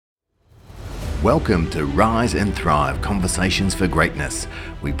Welcome to Rise and Thrive Conversations for Greatness.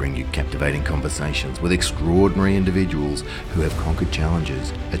 We bring you captivating conversations with extraordinary individuals who have conquered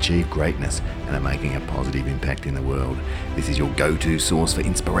challenges, achieved greatness, and are making a positive impact in the world. This is your go-to source for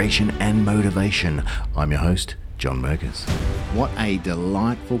inspiration and motivation. I'm your host, John Merkers. What a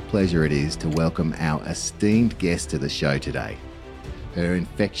delightful pleasure it is to welcome our esteemed guest to the show today. Her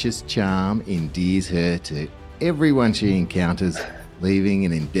infectious charm endears her to everyone she encounters, leaving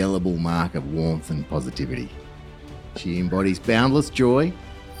an indelible mark of warmth and positivity. She embodies boundless joy,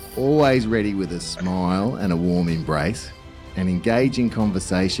 always ready with a smile and a warm embrace. An engaging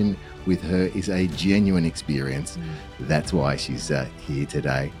conversation with her is a genuine experience. That's why she's here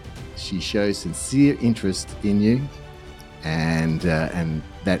today. She shows sincere interest in you, and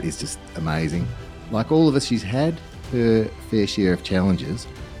that is just amazing. Like all of us, she's had her fair share of challenges,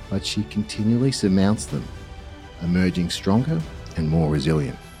 but she continually surmounts them, emerging stronger and more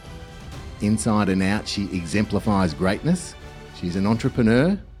resilient. Inside and out, she exemplifies greatness. She's an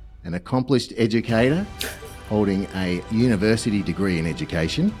entrepreneur, an accomplished educator, holding a university degree in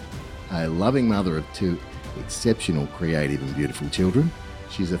education, a loving mother of two exceptional, creative and beautiful children.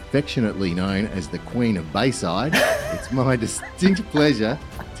 She's affectionately known as the Queen of Bayside. It's my distinct pleasure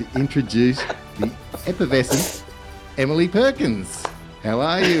to introduce the effervescent Emily Perkins. How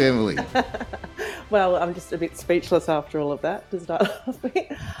are you, Emily? Well, I'm just a bit speechless after all of that to start off with.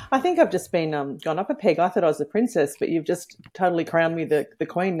 I think I've just been gone up a peg. I thought I was a princess, but you've just totally crowned me the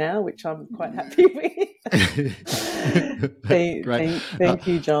queen now, which I'm quite happy with. Thank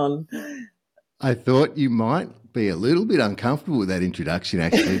you, John. I thought you might be a little bit uncomfortable with that introduction,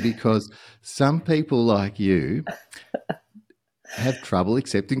 actually, because some people like you have trouble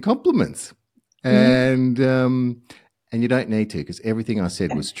accepting compliments. And you don't need to, because everything I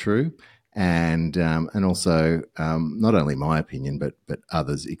said was true. And also not only my opinion, but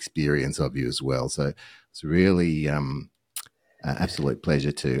others' experience of you as well. So it's really an absolute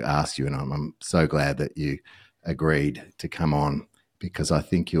pleasure to ask you, and I'm so glad that you agreed to come on, because I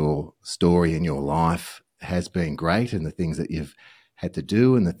think your story and your life has been great, and the things that you've had to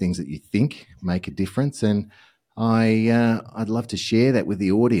do and the things that you think make a difference. And I'd love to share that with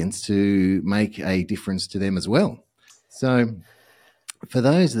the audience to make a difference to them as well. So for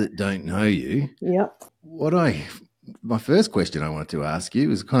those that don't know you, my first question I wanted to ask you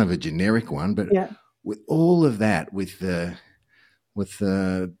is kind of a generic one, but with all of that, with the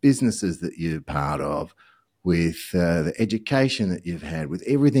businesses that you're part of, with the education that you've had, with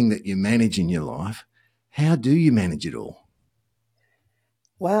everything that you manage in your life, how do you manage it all?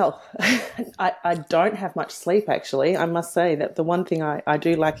 Well, I don't have much sleep, actually. I must say that the one thing I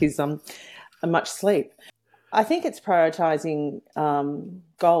do lack is much sleep. I think it's prioritising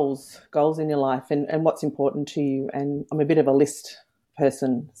goals in your life and what's important to you. And I'm a bit of a list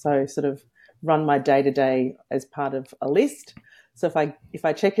person, so sort of run my day-to-day as part of a list. So if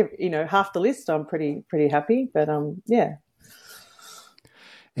I check half the list, I'm pretty happy. But yeah.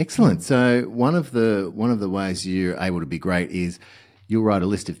 Excellent. So one of the ways you're able to be great is you'll write a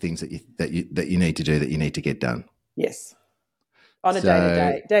list of things that you need to do, that you need to get done. Yes. On a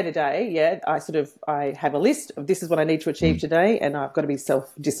day to day, I have a list of this is what I need to achieve today, and I've got to be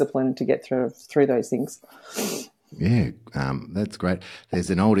self-disciplined to get through those things. Yeah, that's great.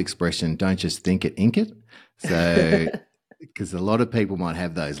 There's an old expression, don't just think it, ink it. So because a lot of people might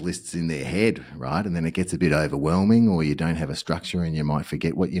have those lists in their head, right? And then it gets a bit overwhelming, or you don't have a structure and you might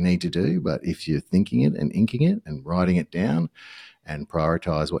forget what you need to do. But if you're thinking it and inking it and writing it down and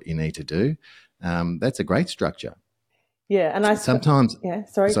prioritize what you need to do, that's a great structure. Yeah, and sometimes. Yeah,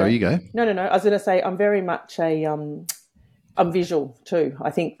 sorry. You go. No. I was going to say I'm very much I'm visual too.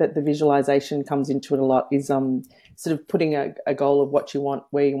 I think that the visualization comes into it a lot. Is sort of putting a goal of what you want,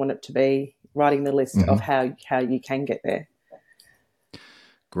 where you want it to be, writing the list of how you can get there.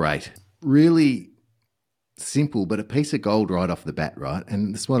 Great, really simple, but a piece of gold right off the bat, right?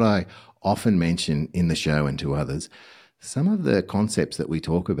 And that's what I often mention in the show and to others. Some of the concepts that we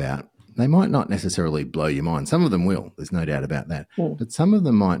talk about, they might not necessarily blow your mind. Some of them will, there's no doubt about that. But some of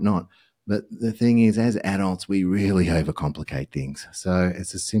them might not. But the thing is, as adults, we really overcomplicate things. So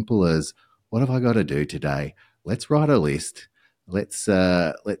it's as simple as, what have I got to do today? Let's write a list. Let's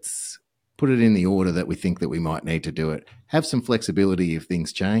put it in the order that we think that we might need to do it. Have some flexibility if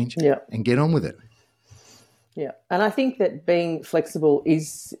things change, and get on with it. Yeah, and I think that being flexible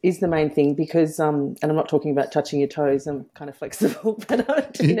is the main thing, because and I'm not talking about touching your toes. I'm kind of flexible, but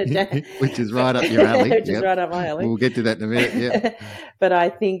which is right up your alley. Which is right up my alley. We'll get to that in a minute. Yeah. But I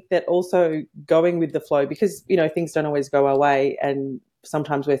think that also going with the flow, because things don't always go our way, and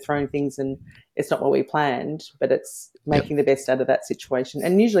sometimes we're throwing things and it's not what we planned, but it's Yep. making the best out of that situation.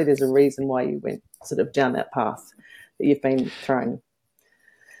 And usually there's a reason why you went sort of down that path that you've been thrown.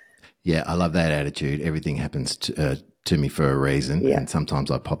 Yeah, I love that attitude. Everything happens to me for a reason, Yeah. and sometimes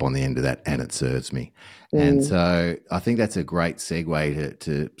I pop on the end of that, and it serves me. And so I think that's a great segue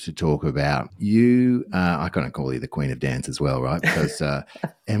to talk about you. I kind of call you the Queen of Dance as well, right? Because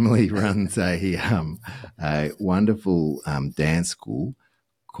Emily runs a wonderful dance school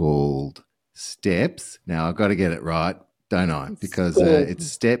called Steps. Now I've got to get it right, don't I? Because it's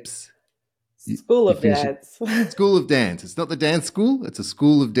Steps. School You of finish it. Dance. School of Dance. It's not the dance school, it's a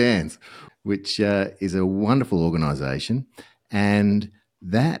school of dance, which is a wonderful organisation. And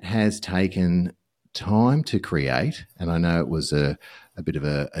that has taken time to create. And I know it was a bit of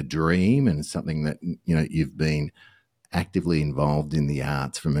a dream and something that, you've been actively involved in the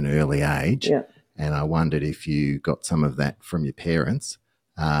arts from an early age. Yeah. And I wondered if you got some of that from your parents,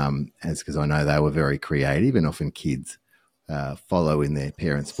 because I know they were very creative, and often kids follow in their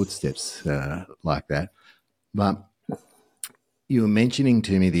parents' footsteps like that. But you were mentioning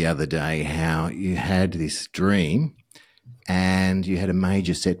to me the other day how you had this dream and you had a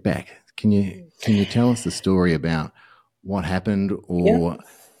major setback. Can you tell us the story about what happened, or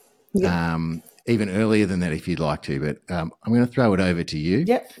even earlier than that if you'd like to? But I'm going to throw it over to you.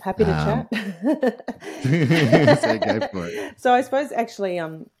 Yep, happy to chat. So go for it. So I suppose actually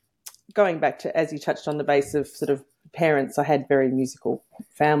going back to, as you touched on, the base of sort of parents, I had very musical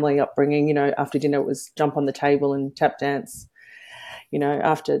family upbringing. After dinner it was jump on the table and tap dance.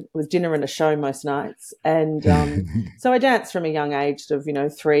 After it was dinner and a show most nights. And so I danced from a young age of,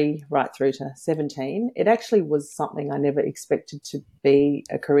 3 right through to 17. It actually was something I never expected to be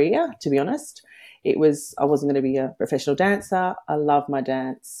a career, to be honest. I wasn't going to be a professional dancer. I love my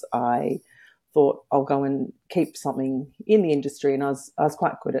dance. I thought I'll go and keep something in the industry, and I was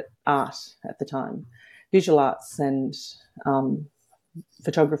quite good at art at the time, visual arts and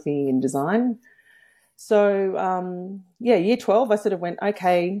photography and design. So, year 12, I sort of went,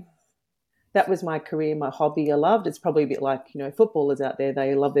 okay, that was my career, my hobby I loved. It's probably a bit like, footballers out there.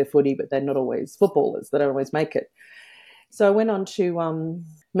 They love their footy, but they're not always footballers. They don't always make it. So I went on to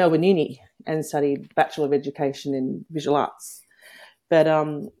Melbourne Uni and studied Bachelor of Education in Visual Arts. But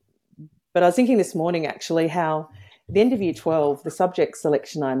I was thinking this morning, actually, how at the end of year 12, the subject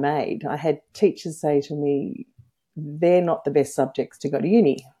selection I made, I had teachers say to me, they're not the best subjects to go to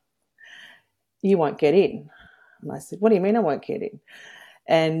uni. You won't get in. And I said, what do you mean I won't get in?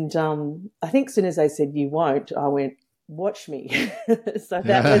 And I think as soon as they said you won't, I went, watch me. So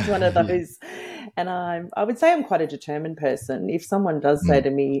that was one of those. And I would say I'm quite a determined person. If someone does say to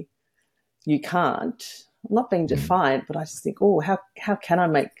me, you can't, I'm not being defiant, but I just think, how can I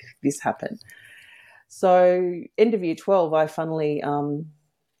make this happen? So end of year 12, I funnily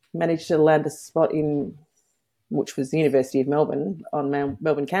managed to land a spot which was the University of Melbourne, on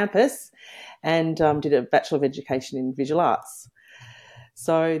Melbourne campus, and did a Bachelor of Education in Visual Arts.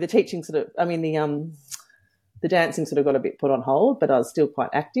 So the teaching the dancing sort of got a bit put on hold, but I was still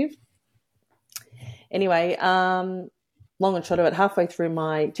quite active. Anyway, long and short of it, halfway through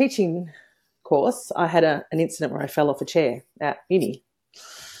my teaching course, I had an incident where I fell off a chair at uni,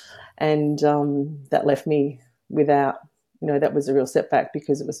 and that left me without. That was a real setback,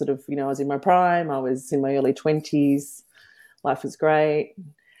 because it was sort of, I was in my prime, I was in my early 20s, life was great,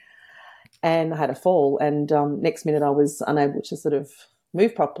 and I had a fall, and next minute I was unable to sort of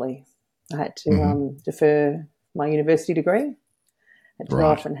move properly. I had to defer my university degree. I had to go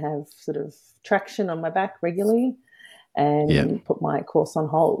off and have sort of traction on my back regularly and put my course on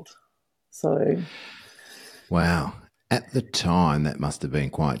hold. So, wow. At the time, that must have been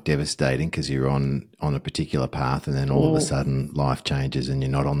quite devastating, because you're on a particular path, and then all of a sudden life changes and you're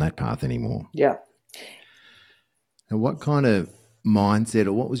not on that path anymore. Yeah. And what kind of mindset,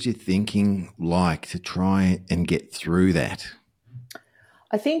 or what was your thinking like to try and get through that?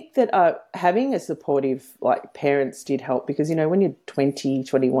 I think that having a supportive parents did help, because, when you're 20,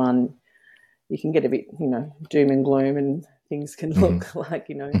 21, you can get a bit, doom and gloom, and things can look like,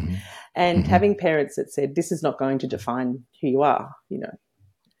 and having parents that said, this is not going to define who you are,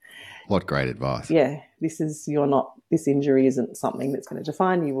 What great advice. Yeah, this injury isn't something that's going to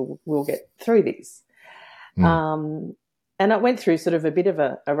define you. We'll get through this. And I went through sort of a bit of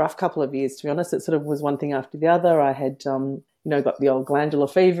a rough couple of years, to be honest. It sort of was one thing after the other. I had, got the old glandular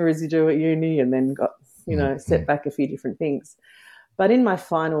fever, as you do at uni, and then got, set back a few different things. But in my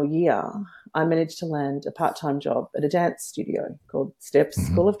final year, I managed to land a part-time job at a dance studio called Steps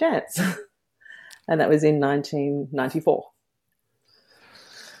School of Dance. And that was in 1994.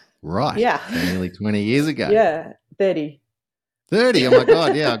 Right. Yeah. So nearly 20 years ago. Yeah, 30. 30. Oh my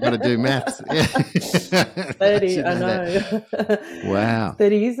God. Yeah, I've got to do maths. Yeah. I 30, should I know know. that. Wow.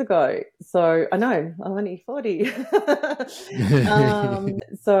 30 years ago. So I know, I'm only 40.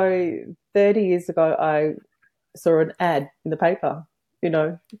 So 30 years ago, I saw an ad in the paper, you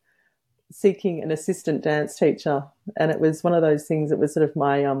know, seeking an assistant dance teacher. And it was one of those things, it was sort of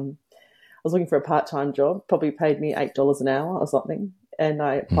I was looking for a part-time job, probably paid me $8 an hour or something. And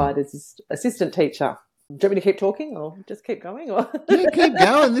I Mm. applied as assistant teacher. Do you want me to keep talking or just keep going? Or Yeah, keep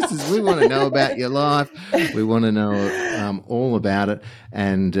going. We want to know about your life. We want to know all about it.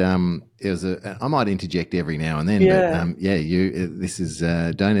 And I might interject every now and then, but yeah, this is,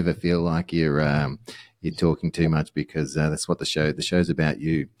 don't ever feel like you're talking too much, because that's what the show's about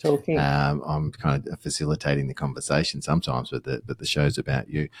you. talking. I'm kind of facilitating the conversation sometimes, but the show's about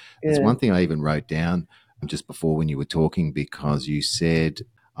you. There's Yeah, one thing I even wrote down just before when you were talking, because I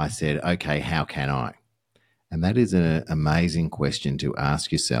said, okay, how can I? And that is an amazing question to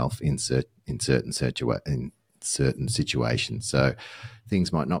ask yourself in certain situations. So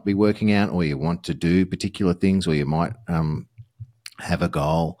things might not be working out, or you want to do particular things, or you might have a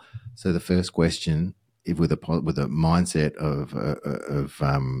goal. So the first question, with a mindset of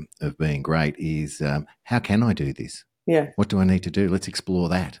being great, is how can I do this? yeah, What do I need to do? Let's explore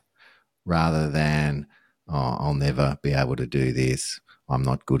that, rather than, oh, I'll never be able to do this, I'm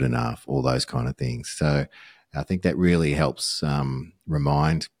not good enough, all those kind of things. So I think that really helps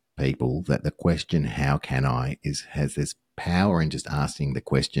remind people that the question, how can I, has this power in just asking the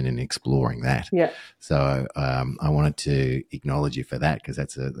question and exploring that. yeah. So I wanted to acknowledge you for that, because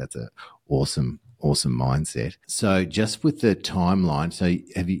that's a awesome mindset. So just with the timeline, so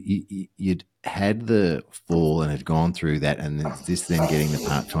have you'd had the fall and had gone through that, and is this then getting the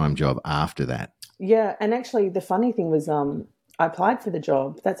part-time job after that? Yeah, and actually, the funny thing was, I applied for the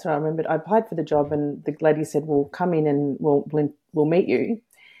job. That's what I remembered. I applied for the job, and the lady said, "Well, come in and we'll meet you."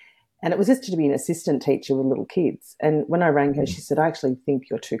 And it was just to be an assistant teacher with little kids. And when I rang her, she said, "I actually think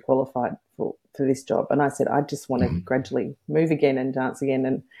you're too qualified for this job." And I said, "I just want to Mm-hmm. gradually move again and dance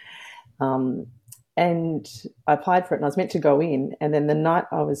again." Um, and I applied for it, and I was meant to go in. And then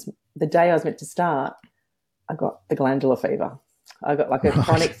the day I was meant to start, I got the glandular fever. I got like a Right.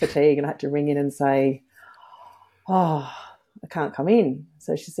 chronic fatigue, and I had to ring in and say, "Oh, I can't come in."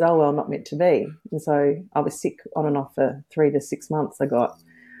 So she said, "Oh, well, I'm not meant to be." And so I was sick on and off for 3 to 6 months. I got,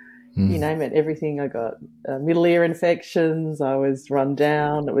 you Mm. name it, everything. I got middle ear infections. I was run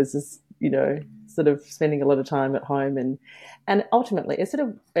down. It was just, sort of spending a lot of time at home. And ultimately,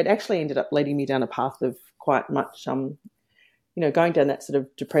 it actually ended up leading me down a path of quite much, going down that sort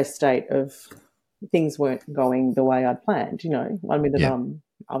of depressed state of things weren't going the way I'd planned. One minute Yeah.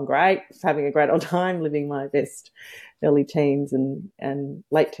 I'm great, having a great old time, living my best early teens and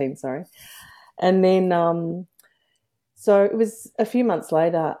late teens, sorry. And then so it was a few months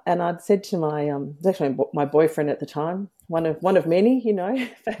later, and I'd said to actually my boyfriend at the time, one of many,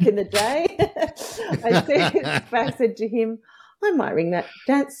 back in the day, I said to him, I might ring that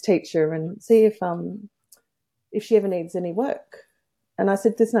dance teacher and see if she ever needs any work. And I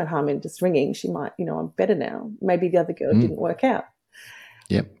said, there's no harm in just ringing. She might, I'm better now. Maybe the other girl didn't work out.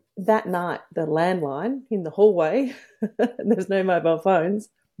 Yep. That night, the landline in the hallway, there's no mobile phones,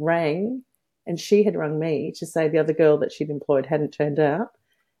 rang, and she had rung me to say the other girl that she'd employed hadn't turned out,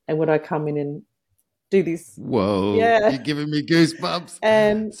 and would I come in and do this? Whoa, Yeah. you're giving me goosebumps.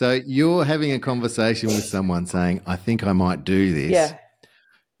 And So you're having a conversation with someone saying, I think I might do this. yeah,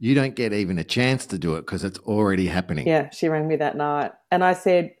 You don't get even a chance to do it because it's already happening. yeah, she rang me that night, and I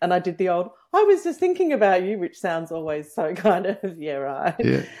said, and I did the old, I was just thinking about you, which sounds always so kind of, yeah, right.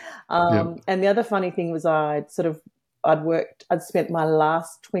 Yeah. Yeah. And the other funny thing was I'd spent my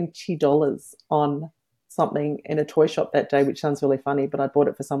last $20 on something in a toy shop that day, which sounds really funny, but I bought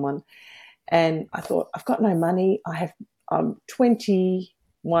it for someone. And I thought, I've got no money. I'm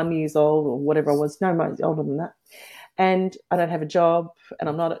 21 years old or whatever I was, no more older than that. And I don't have a job, and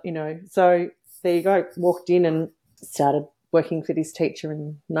I'm not, so there you go. Walked in and started working for this teacher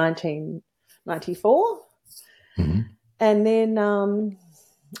in 1994. Mm-hmm. And then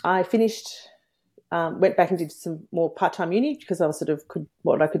I finished, went back and did some more part-time uni because I was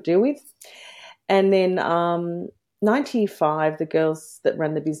what I could deal with. And then 95, the girls that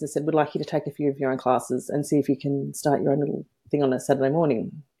ran the business said, we'd like you to take a few of your own classes and see if you can start your own little thing on a Saturday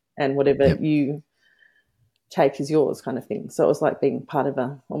morning, and whatever you take is yours, kind of thing. So it was like being part of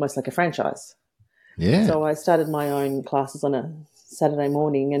almost like a franchise. Yeah. So I started my own classes on a Saturday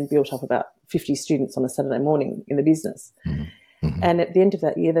morning and built up about 50 students on a Saturday morning in the business. Mm-hmm. Mm-hmm. And at the end of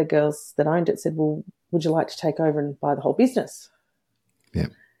that year, the girls that owned it said, well, would you like to take over and buy the whole business? Yeah.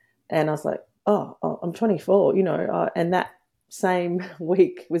 And I was like, oh I'm 24, and that same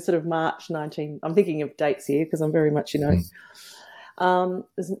week was sort of March 19. I'm thinking of dates here because I'm very much, it was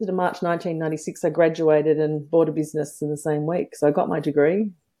March 1996. I graduated and bought a business in the same week. So I got my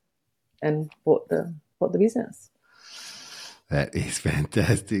degree and bought the business. That is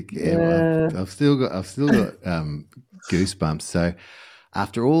fantastic. Yeah. I've still got goosebumps. So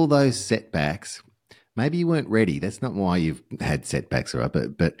after all those setbacks, maybe you weren't ready. That's not why you've had setbacks, right?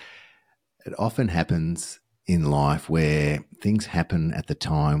 But it often happens in life where things happen at the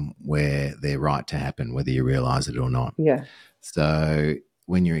time where they're right to happen, whether you realize it or not. Yeah. So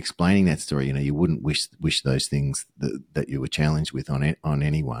when you're explaining that story, you wouldn't wish those things that you were challenged with on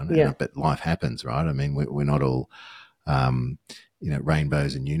anyone. Yeah. But life happens, right? I mean, we're not all,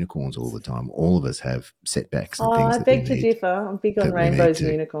 rainbows and unicorns all the time. All of us have setbacks and things. I beg to differ. I'm big on rainbows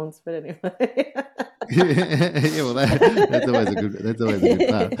and unicorns, but anyway. Yeah, well, that's always a good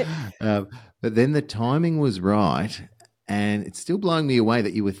part. But then the timing was right, and it's still blowing me away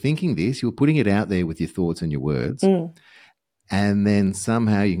that you were thinking this. You were putting it out there with your thoughts and your words. And then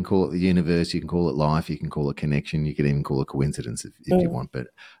somehow you can call it the universe, you can call it life, you can call it connection, you can even call it coincidence if you want. But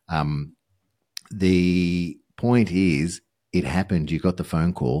the point is, it happened, you got the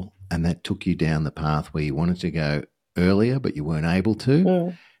phone call, and that took you down the path where you wanted to go earlier, but you weren't able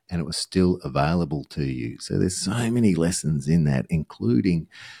to, and it was still available to you. So there's so many lessons in that, including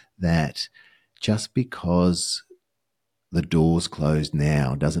that just because the door's closed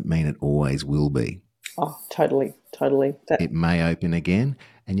now doesn't mean it always will be. Oh, totally. It may open again,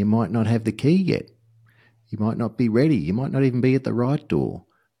 and you might not have the key yet. You might not be ready. You might not even be at the right door,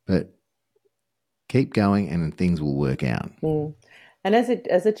 but keep going and things will work out. And as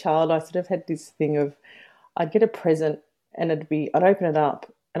a child, I sort of had this thing of I'd get a present and I'd open it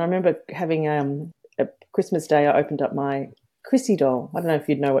up. And I remember having a Christmas Day, I opened up my Chrissy doll. I don't know if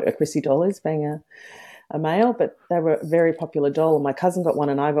you'd know what a Chrissy doll is, being a male, but they were a very popular doll. And my cousin got one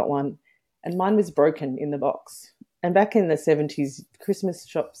and I got one. And mine was broken in the box. And back in the 70s, Christmas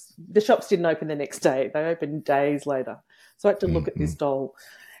the shops didn't open the next day. They opened days later. So I had to look at this doll.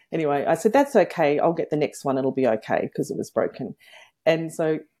 Anyway, I said, that's okay. I'll get the next one. It'll be okay because it was broken. And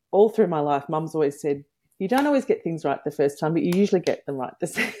so all through my life, Mum's always said, you don't always get things right the first time, but you usually get them right the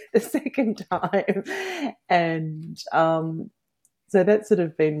second time. And so that's sort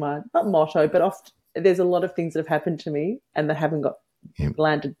of been my, not motto, but often there's a lot of things that have happened to me and they haven't got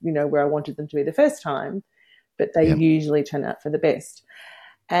landed, where I wanted them to be the first time, but they usually turn out for the best.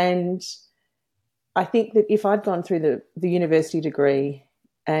 And I think that if I'd gone through the university degree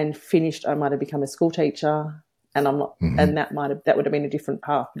and finished, I might have become a school teacher, and I'm not, and that would have been a different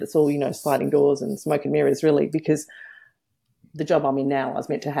path. But it's all, sliding doors and smoke and mirrors, really, because the job I'm in now I was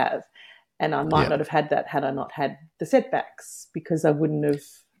meant to have, and I might not have had that had I not had the setbacks, because I wouldn't have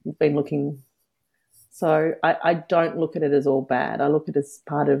been looking. So I don't look at it as all bad. I look at it as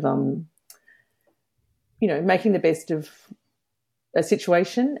part of, making the best of a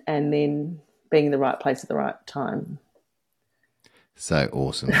situation and then being in the right place at the right time. So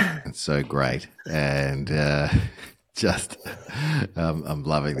awesome. It's so great. And I'm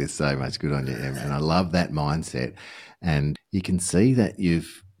loving this so much. Good on you, Em. And I love that mindset. And you can see that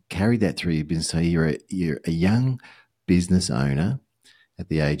you've carried that through your business. So you're a young business owner. At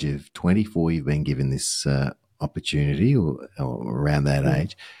the age of 24, you've been given this opportunity, or around that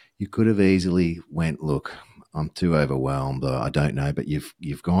age. You could have easily went, look, I'm too overwhelmed, or I don't know, but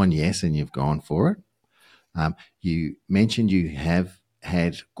you've gone yes, and you've gone for it. You mentioned you have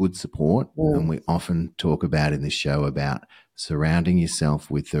had good support, and we often talk about in this show about surrounding yourself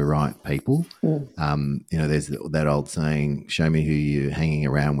with the right people. There's that old saying, show me who you're hanging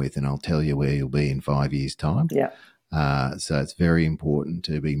around with and I'll tell you where you'll be in 5 years' time. Yeah. So it's very important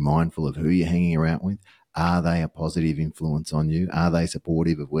to be mindful of who you're hanging around with. Are they a positive influence on you? Are they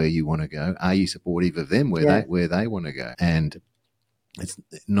supportive of where you want to go? Are you supportive of them where they want to go? And it's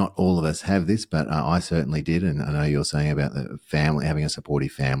not all of us have this, but I certainly did. And I know you're saying about the family, having a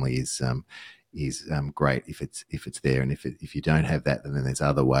supportive family is great if it's there. And if you don't have that, then there's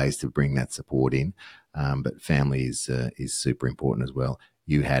other ways to bring that support in. But family is super important as well.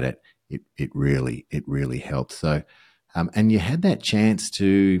 You had it. It really helped. So, and you had that chance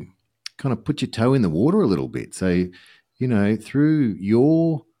to kind of put your toe in the water a little bit. So, through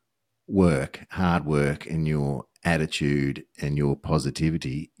your work, hard work, and your attitude and your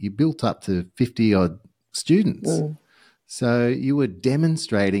positivity, you built up to 50 odd students. So you were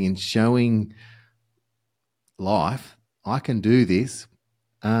demonstrating and showing life, I can do this,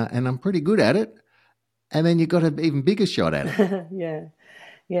 and I'm pretty good at it. And then you got an even bigger shot at it.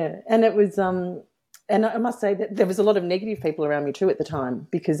 Yeah. And it was And I must say that there was a lot of negative people around me too at the time,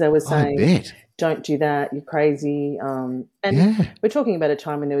 because they were I saying, bet. don't do that, you're crazy. And Yeah. we're talking about a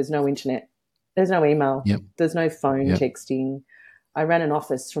time when there was no internet, there's no email, Yep. there's no phone Yep. texting. I ran an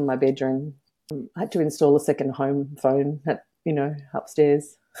office from my bedroom. I had to install a second home phone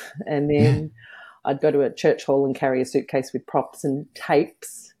upstairs. And then I'd go to a church hall and carry a suitcase with props and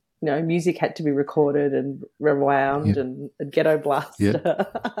tapes. Music had to be recorded and rewound and a ghetto blaster.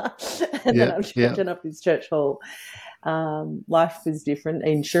 And then I'd turn up this church hall. Life was different.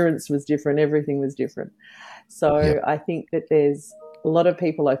 Insurance was different. Everything was different. So I think that there's a lot of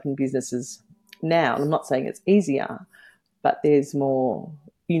people open businesses now. And I'm not saying it's easier, but there's more,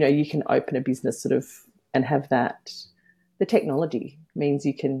 you can open a business sort of and have that. The technology means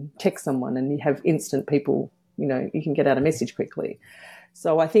you can text someone and you have instant people, you can get out a message quickly.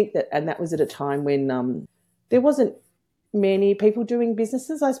 So I think that was at a time when there wasn't many people doing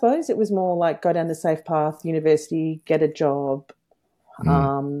businesses, I suppose. It was more like go down the safe path, university, get a job.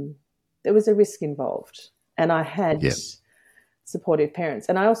 There was a risk involved. And I had supportive parents.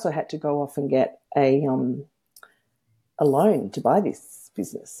 And I also had to go off and get a loan to buy this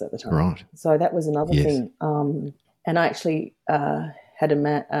business at the time. Right. So that was another thing. And I actually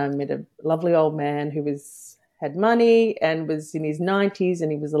met a lovely old man who had money and was in his 90s,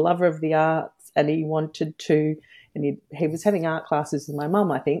 and he was a lover of the arts, and he wanted to, and he was having art classes with my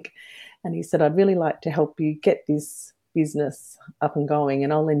mum, I think, and he said, I'd really like to help you get this business up and going,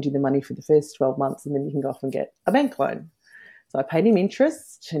 and I'll lend you the money for the first 12 months and then you can go off and get a bank loan. So I paid him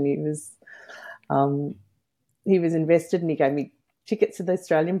interest, and he was invested, and he gave me tickets to the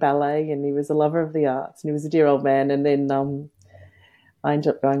Australian Ballet, and he was a lover of the arts, and he was a dear old man. And then I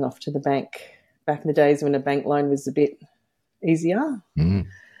ended up going off to the bank back in the days when a bank loan was a bit easier.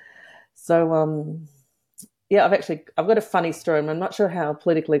 So I've got a funny story, and I'm not sure how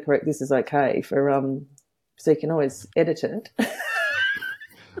politically correct this is okay so you can always edit it.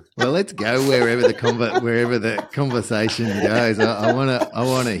 Well, let's go wherever the conversation goes. I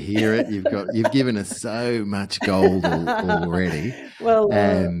want to hear it. You've given us so much gold already. Well,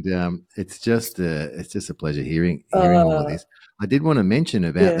 and it's just a pleasure hearing all of this. I did want to mention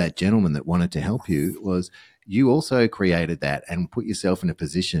about that gentleman that wanted to help you. Was you also created that and put yourself in a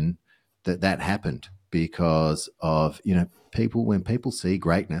position that happened because of people. When people see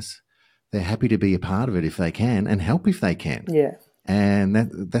greatness, they're happy to be a part of it if they can and help if they can. Yeah. And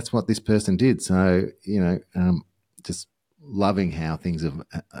that's what this person did. So, just loving how things have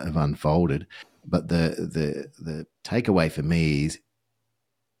unfolded. But the takeaway for me is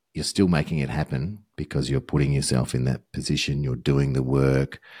you're still making it happen because you're putting yourself in that position. You're doing the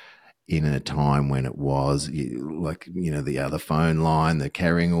work in a time when it was the other phone line, the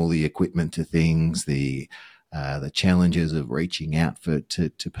carrying all the equipment to things, the challenges of reaching out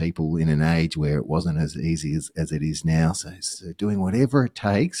to people in an age where it wasn't as easy as it is now. So doing whatever it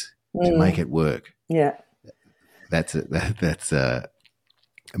takes to make it work. Yeah. That's a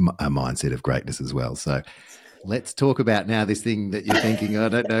mindset of greatness as well. So let's talk about now this thing that you're thinking, I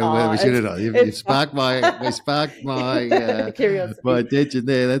don't know whether we should or not. You've sparked my curiosity. My attention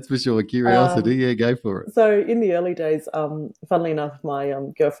there, that's for sure. Curiosity, go for it. So in the early days, funnily enough, my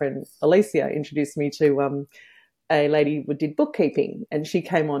girlfriend Alicia introduced me to a lady who did bookkeeping, and she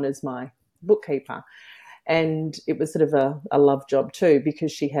came on as my bookkeeper. And it was sort of a love job too,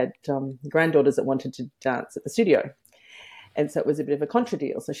 because she had granddaughters that wanted to dance at the studio. And so it was a bit of a contra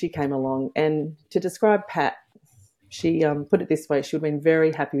deal. So she came along, and to describe Pat, she put it this way: she would have been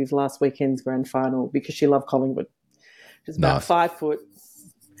very happy with last weekend's grand final because she loved Collingwood. She was about 5 foot.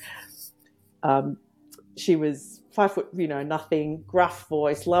 She was 5 foot, nothing, gruff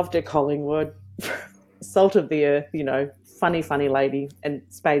voice, loved her Collingwood, salt of the earth, funny lady, and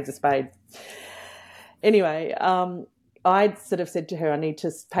spade's a spade. Anyway, I'd sort of said to her, I need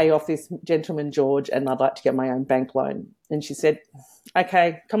to pay off this gentleman, George, and I'd like to get my own bank loan. And she said,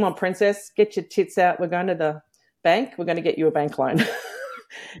 okay, come on, princess, get your tits out. We're going to the bank. We're going to get you a bank loan.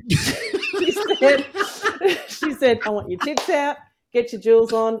 She said, I want your tits out, get your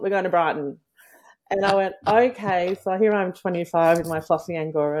jewels on. We're going to Brighton. And I went, okay. So here I'm 25 in my fluffy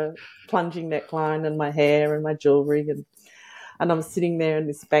Angora, plunging neckline and my hair and my jewellery. And I'm sitting there, and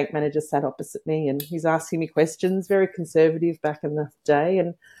this bank manager sat opposite me, and he's asking me questions, very conservative back in the day.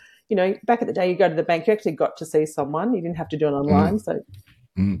 And, back in the day, you go to the bank, you actually got to see someone. You didn't have to do it online.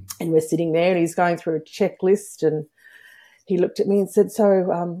 And we're sitting there, and he's going through a checklist, and he looked at me and said,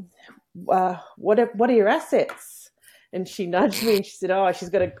 so what are your assets? and she nudged me and she said, "Oh, she's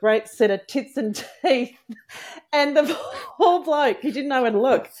got a great set of tits and teeth." And the poor bloke, he didn't know where to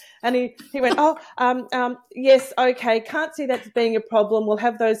look. And he went, "Oh, yes, okay, can't see that being a problem. We'll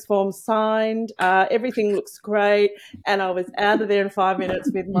have those forms signed. Everything looks great." And I was out of there in 5 minutes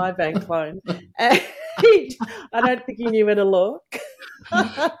with my bank loan. And I don't think he knew where to look.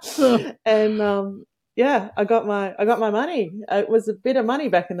 And yeah, I got my money. It was a bit of money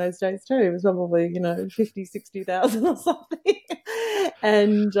back in those days too. It was probably 50,000-60,000 or something,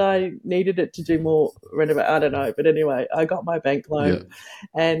 and I needed it to do more renovate. I don't know, but anyway, I got my bank loan,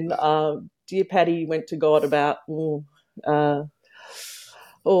 and dear Patty went to God about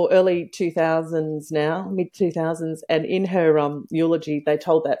early 2000s now, mid 2000s, and in her eulogy they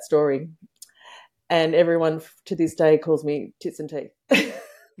told that story, and everyone to this day calls me Tits and Teeth.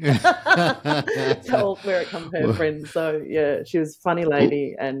 So where it come her friend. So yeah, she was a funny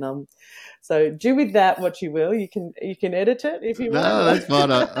lady, and so do with that what you will. You can edit it if you want. No, that's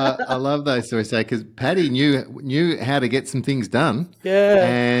fine. I love those stories, because Patty knew how to get some things done. Yeah,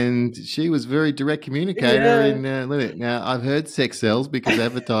 and she was a very direct communicator in living. Now I've heard sex sells because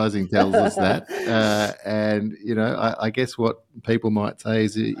advertising tells us that, and I guess what people might say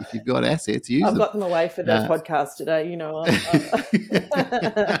is if you've got assets, use them. I've got them away for the podcast today.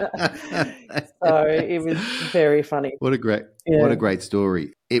 So it was very funny. What a great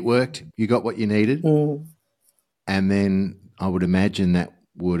story. It worked. You got what you needed. And then I would imagine that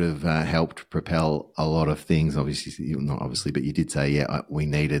would have helped propel a lot of things. Obviously, not obviously, but you did say, we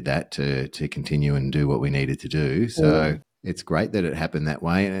needed that to continue and do what we needed to do. So it's great that it happened that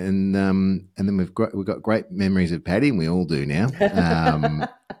way. And then we've got great memories of Patty, and we all do now.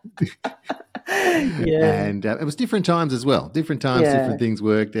 And it was different times as well. Different times, different things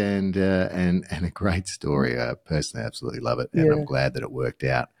worked, and a great story. I personally absolutely love it, and I'm glad that it worked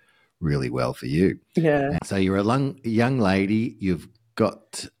out really well for you. Yeah. So you're a young lady. You've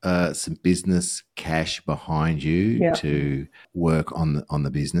got some business cash behind you to work on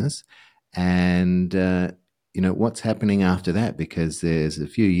the business, and what's happening after that, because there's a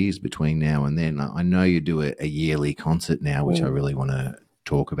few years between now and then. I know you do a yearly concert now, which I really want to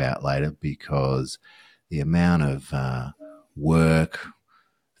talk about later, because the amount of work,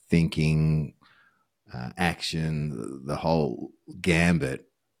 thinking, action, the whole gambit,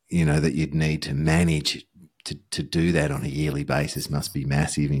 that you'd need to manage to do that on a yearly basis must be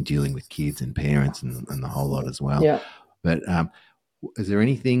massive, in dealing with kids and parents and the whole lot as well. Yeah. But is there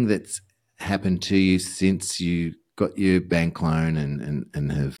anything that's happened to you since you got your bank loan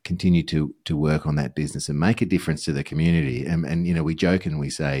and have continued to work on that business and make a difference to the community? And we joke and we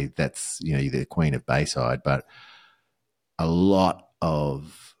say that's, you're the queen of Bayside, but a lot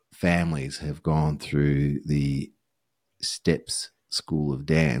of families have gone through the Steps School of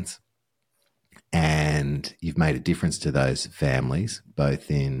Dance, and you've made a difference to those families,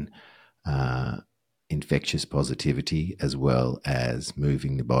 both in infectious positivity as well as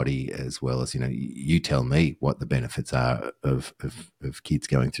moving the body, as well as, you tell me what the benefits are of kids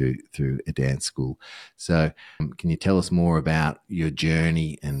going through a dance school. So can you tell us more about your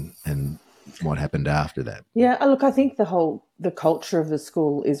journey and what happened after that? Yeah, look, I think the culture of the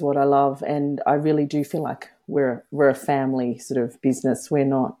school is what I love, and I really do feel like we're a family sort of business. We're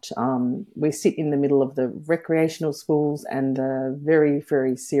not we sit in the middle of the recreational schools and the very,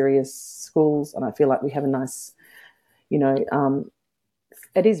 very serious schools, and I feel like we have a nice,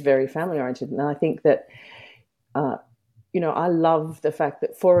 it is very family oriented, and I think that I love the fact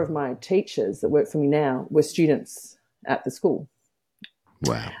that 4 of my teachers that work for me now were students at the school.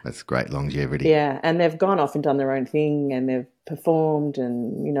 Wow, that's great longevity. Yeah, and they've gone off and done their own thing, and they've performed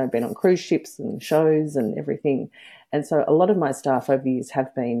and, been on cruise ships and shows and everything. And so a lot of my staff over the years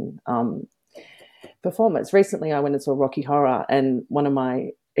have been performers. Recently I went and saw Rocky Horror, and one of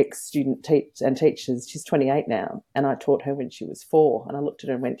my ex-student teachers, she's 28 now, and I taught her when she was 4, and I looked at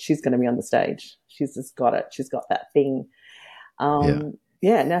her and went, she's going to be on the stage. She's just got it. She's got that thing.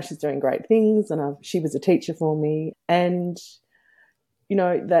 Now she's doing great things, and she was a teacher for me. And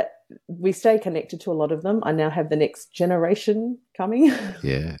that we stay connected to a lot of them. I now have the next generation coming,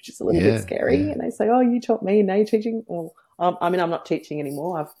 which is a little bit scary. Yeah. And they say, "Oh, you taught me, now you're teaching." Well, I'm not teaching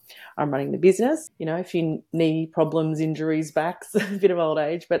anymore. I'm running the business. A few knee problems, injuries, backs, a bit of old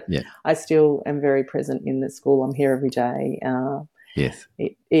age, but I still am very present in the school. I'm here every day. Yes,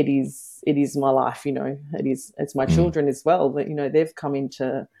 it is my life. It's my children as well. That they've come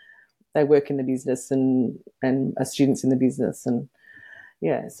they work in the business and are students in the business, and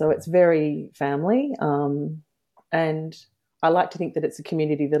so it's very family, and I like to think that it's a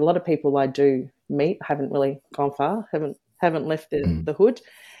community that a lot of people I do meet haven't really gone far, haven't left the hood,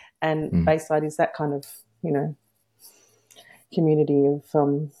 and Bayside is that kind of community of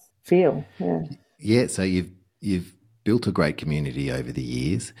feel. Yeah. Yeah, so you've built a great community over the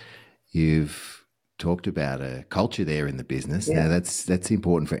years. You've talked about a culture there in the business. Yeah. Now that's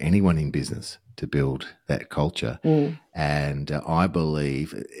important for anyone in business to build that culture. And I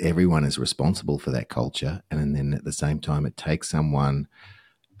believe everyone is responsible for that culture. And then at the same time, it takes someone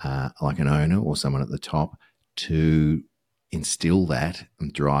like an owner or someone at the top to instill that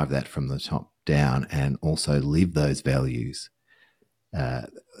and drive that from the top down, and also live those values.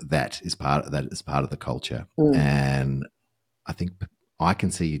 That is part of the culture. And I think I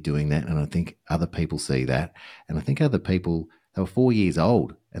can see you doing that, and I think other people see that, and I think other people, they were 4 years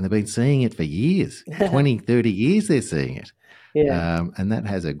old and they've been seeing it for years, 20, 30 years they're seeing it. Yeah. And that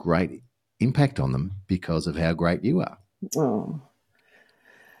has a great impact on them because of how great you are. Oh,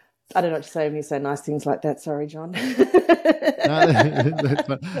 I don't know what to say when you say nice things like that. Sorry, John.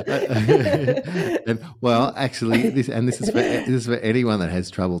 Well, actually, this is for anyone that has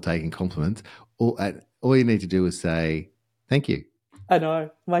trouble taking compliments. All you need to do is say thank you. I know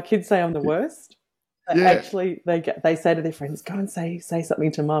my kids say I'm the worst. Yeah. Actually, they say to their friends, "Go and say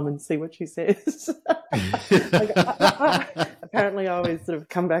something to Mum and see what she says." Apparently, I always sort of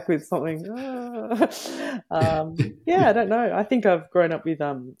come back with something. Yeah, I don't know. I think I've grown up with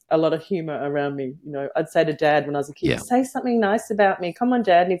a lot of humour around me. You know, I'd say to Dad when I was a kid, "Say something nice about me. Come on,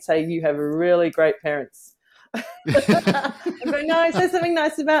 Dad," and he'd say, "You have really great parents." I'd go, "No, say something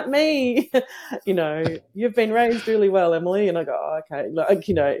nice about me. You know, you've been raised really well, Emily." And I go, "Oh, okay." Like,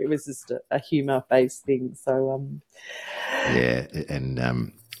 you know, it was just a humour-based thing. So, yeah, and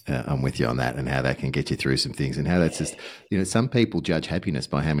I'm with you on that, and how that can get you through some things, and how that's just, you know, some people judge happiness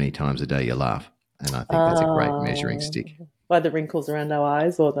by how many times a day you laugh, and I think that's a great measuring stick. By the wrinkles around our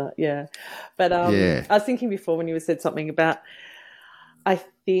eyes, or the But Yeah. I was thinking before when you said something about, I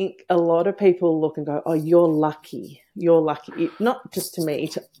think a lot of people look and go, "Oh, you're lucky. You're lucky." Not just to me,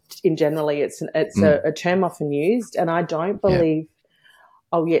 in generally, it's a term often used, and I don't believe.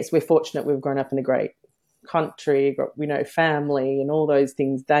 Oh, yes, we're fortunate. We've grown up in a great country, got, you know, family, and all those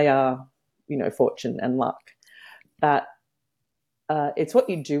things. They are, you know, fortune and luck, but it's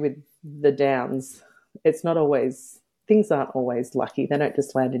what you do with the downs. It's not always. Things aren't always lucky. They don't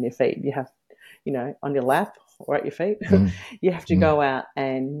just land in your feet. You have, you know, on your lap or at your feet. You have to go out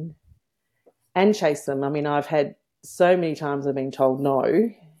and chase them. I mean, I've had so many times I've been told no,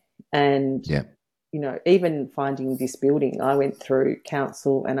 and you know, even finding this building, I went through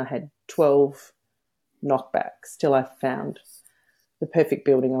council and I had 12 knockbacks till I found the perfect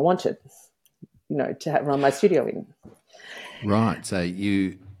building I wanted, you know, to run my studio in. Right. So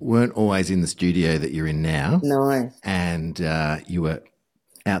you weren't always in the studio that you're in now. No. And you were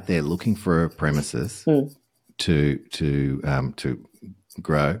out there looking for a premises to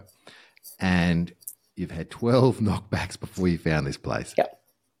grow, and you've had 12 knockbacks before you found this place. Yep.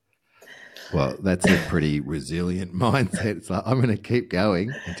 Well, that's a pretty resilient mindset. It's like, I'm going to keep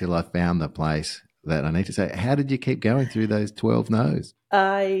going until I found the place that I need to. Say, how did you keep going through those 12 no's?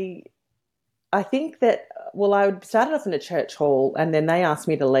 I think that, well, I started off in a church hall, and then they asked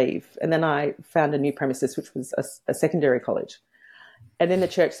me to leave, and then I found a new premises, which was a secondary college. And then the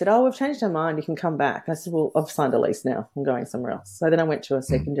church said, "Oh, we've changed our mind. You can come back." I said, "Well, I've signed a lease now. I'm going somewhere else." So then I went to a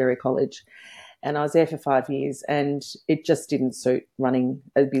secondary college, and I was there for 5 years, and it just didn't suit running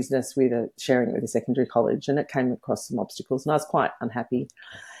a business sharing it with a secondary college, and it came across some obstacles, and I was quite unhappy.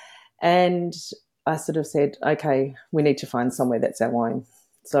 And I sort of said, "Okay, we need to find somewhere that's our own."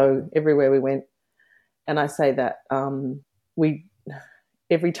 So everywhere we went, and I say that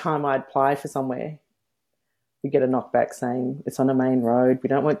every time I apply for somewhere, we get a knockback saying it's on a main road. We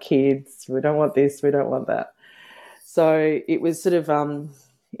don't want kids. We don't want this. We don't want that. So it was sort of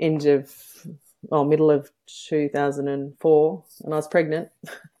middle of 2004, and I was pregnant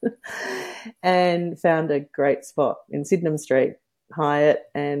and found a great spot in Sydenham Street, Hyatt,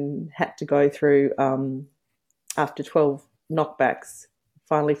 and had to go through, after 12 knockbacks,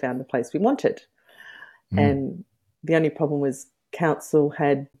 finally found the place we wanted. And the only problem was council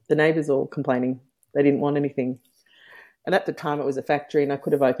had the neighbours all complaining. They didn't want anything. And at the time it was a factory, and I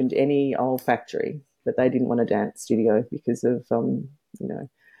could have opened any old factory, but they didn't want a dance studio because of,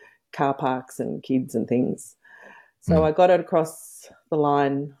 car parks and kids and things. So I got it across the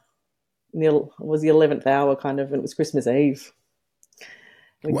line. It was the 11th hour kind of, and it was Christmas Eve.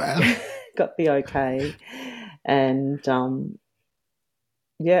 Wow. Got the okay. And,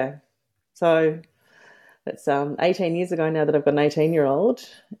 so that's 18 years ago now that I've got an 18-year-old,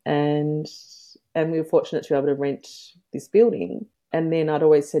 and we were fortunate to be able to rent this building. And then I'd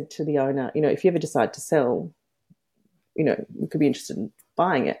always said to the owner, you know, if you ever decide to sell, you know, we could be interested in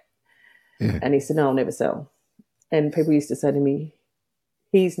buying it. Yeah. And he said, "No, I'll never sell." And people used to say to me,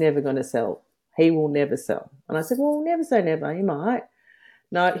 he's never going to sell. He will never sell. And I said, well, never say never. He might.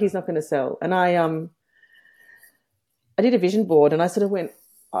 No, he's not going to sell. And I did a vision board, and I sort of went,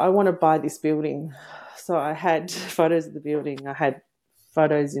 I want to buy this building. So I had photos of the building. I had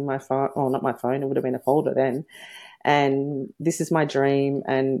photos in my phone, well, not my phone, it would have been a folder then. And this is my dream,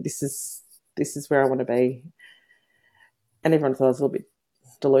 and this is where I want to be. And everyone thought I was a little bit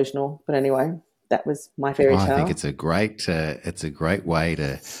delusional, but anyway, that was my fairy tale. I think it's a great way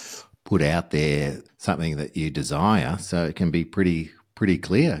to put out there something that you desire, so it can be pretty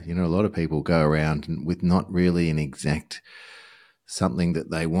clear. You know, a lot of people go around with not really an exact something that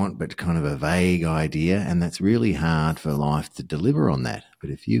they want, but kind of a vague idea, and that's really hard for life to deliver on that. But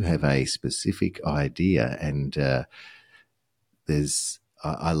if you have a specific idea, and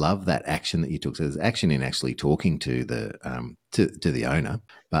I love that action that you took. So there's action in actually talking to the owner,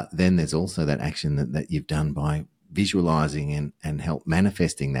 but then there's also that action that you've done by visualizing and help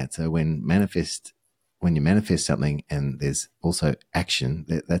manifesting that. So when you manifest something and there's also action,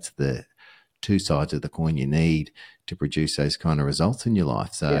 that's the two sides of the coin you need to produce those kind of results in your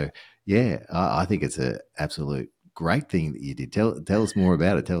life. So I think it's an absolute great thing that you did. Tell us more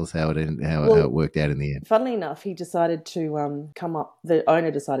about it. Tell us how it worked out in the end. Funnily enough, he decided to the owner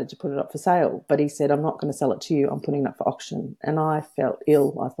decided to put it up for sale, but he said, I'm not going to sell it to you, I'm putting it up for auction. And I felt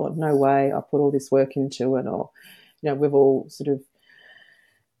ill. I thought, no way, I put all this work into it, or, you know, we've all sort of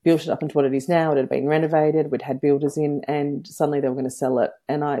built it up into what it is now. It had been renovated. We'd had builders in, and suddenly they were going to sell it.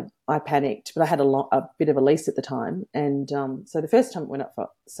 And I panicked, but I had a bit of a lease at the time. And so the first time it went up for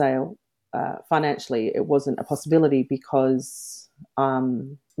sale, financially, it wasn't a possibility because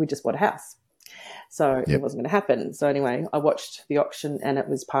we just bought a house. So it wasn't going to happen. So anyway, I watched the auction, and it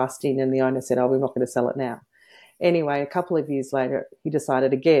was passed in, and the owner said, we're not going to sell it now. Anyway, a couple of years later, he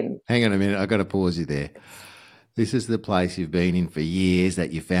decided again. Hang on a minute. I've got to pause you there. This is the place you've been in for years,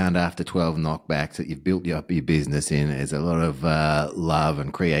 that you found after 12 knockbacks, that you've built up your business in. There's a lot of love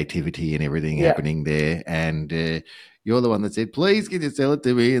and creativity and everything happening there. And you're the one that said, please, can you sell it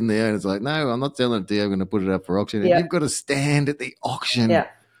to me? And the owner's like, no, I'm not selling it to you. I'm going to put it up for auction. And you've got to stand at the auction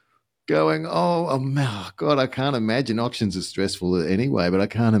going, oh, God, I can't imagine. Auctions are stressful anyway, but I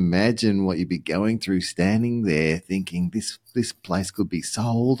can't imagine what you'd be going through standing there thinking this place could be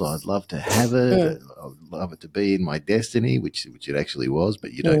sold. I'd love to have it. I'd love it to be in my destiny, which it actually was,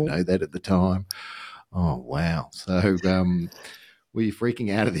 but you don't know that at the time. Oh, wow. So were you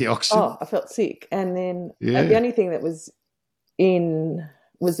freaking out at the auction? Oh, I felt sick. And then the only thing that was in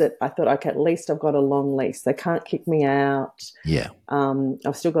was that I thought, okay, at least I've got a long lease. They can't kick me out. Yeah.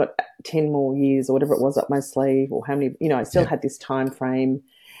 I've still got 10 more years or whatever it was up my sleeve, or how many, you know, I still had this time frame,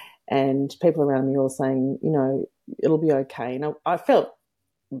 and people around me all saying, you know, it'll be okay. And I felt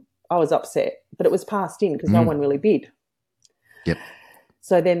I was upset, but it was passed in because no one really bid. Yep.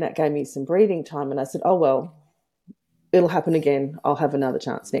 So then that gave me some breathing time, and I said, oh, well, it'll happen again. I'll have another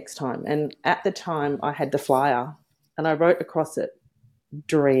chance next time. And at the time I had the flyer, and I wrote across it,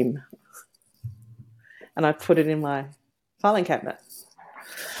 dream, and I put it in my filing cabinet.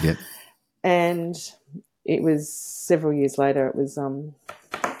 Yep. And it was several years later. It was I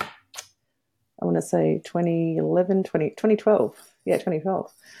want to say 2012. Yeah,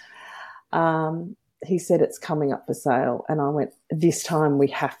 2012. He said it's coming up for sale, and I went, this time we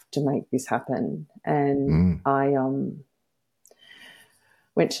have to make this happen. And I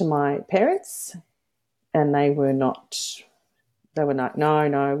went to my parents, and they were like,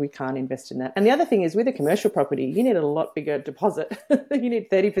 no, we can't invest in that. And the other thing is, with a commercial property, you need a lot bigger deposit. You need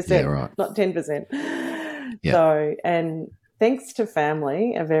 30%, not 10%. Yeah. So, and thanks to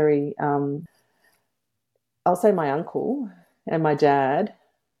family, a very, I'll say my uncle and my dad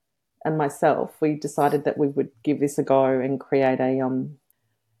and myself, we decided that we would give this a go and create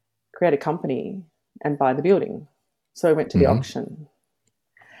a company and buy the building. So we went to the auction,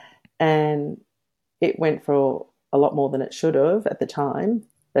 and it went for a lot more than it should have at the time.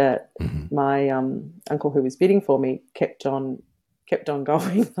 But my uncle, who was bidding for me, kept on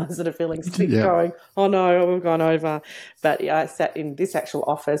going. I was sort of feeling sick, going, oh no, we've gone over. But I sat in this actual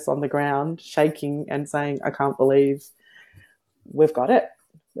office on the ground, shaking and saying, I can't believe we've got it.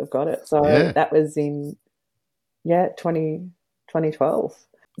 So that was in 2012.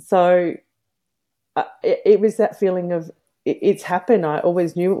 So it was that feeling of it's happened. I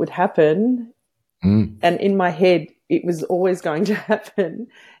always knew it would happen. And in my head, it was always going to happen.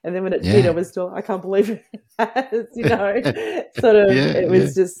 And then when it did, I was still, I can't believe it has, you know, sort of, it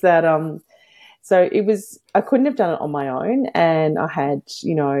was just that, so it was, I couldn't have done it on my own. And I had,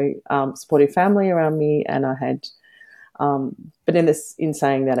 you know, supportive family around me, and I had, but in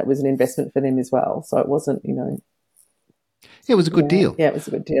saying that, it was an investment for them as well. So it wasn't, you know, It was a good deal. Yeah, it was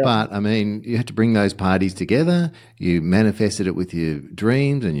a good deal. But, I mean, you had to bring those parties together. You manifested it with your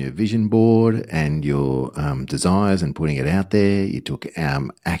dreams and your vision board and your desires and putting it out there. You took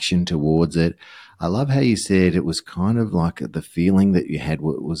action towards it. I love how you said it was kind of like the feeling that you had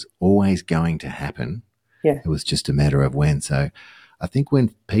was always going to happen. Yeah. It was just a matter of when. So I think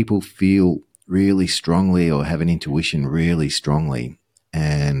when people feel really strongly or have an intuition really strongly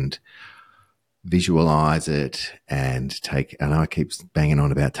and visualize it and take, I know I keep banging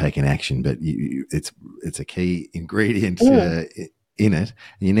on about taking action, but it's a key ingredient in it.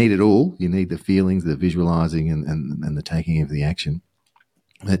 You need it all. You need the feelings, the visualizing and the taking of the action.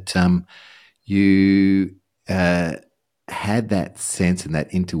 But you had that sense and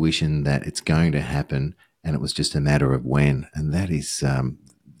that intuition that it's going to happen and it was just a matter of when. And that is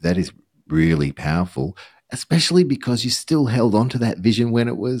really powerful, especially because you still held on to that vision when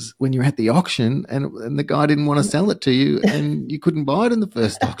you're at the auction and the guy didn't want to sell it to you and you couldn't buy it in the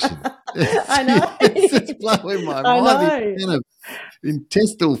first auction. I know. It's blowing my mind. The kind of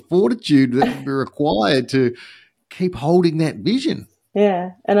intestinal fortitude that would be required to keep holding that vision.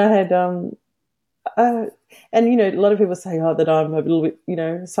 Yeah. And I had, and, you know, a lot of people say, that I'm a little bit, you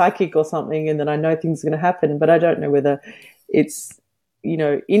know, psychic or something and that I know things are going to happen, but I don't know whether it's, you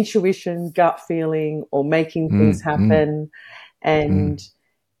know, intuition, gut feeling, or making things happen and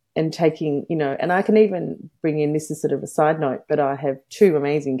taking, you know, and I can even bring in, this is sort of a side note, but I have 2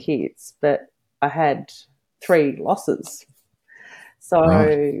 amazing kids, but I had 3 losses. So,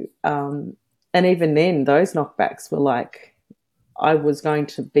 Right. And even then those knockbacks were like, I was going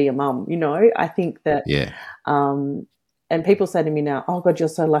to be a mum, you know. I think that, and people say to me now, oh, God, you're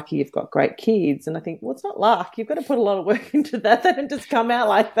so lucky you've got great kids. And I think, well, it's not luck. You've got to put a lot of work into that. They don't just come out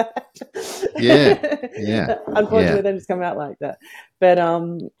like that. Yeah. Unfortunately, they don't just come out like that. But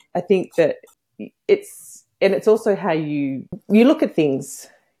I think that it's also how you look at things.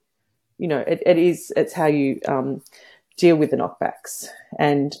 You know, it's how you deal with the knockbacks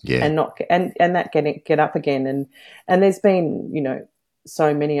and that get up again. And there's been, you know,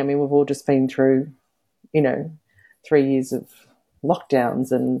 so many. I mean, we've all just been through, you know, 3 years of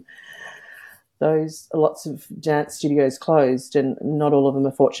lockdowns and those lots of dance studios closed, and not all of them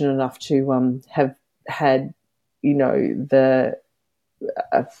are fortunate enough to have had, you know, the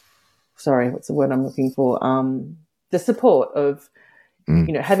what's the word I'm looking for? The support of,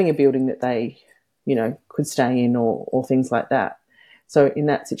 you know, having a building that they, you know, could stay in or things like that. So in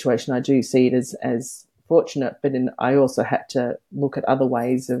that situation, I do see it as fortunate, but I also had to look at other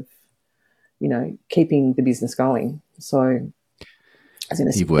ways of, you know, keeping the business going. So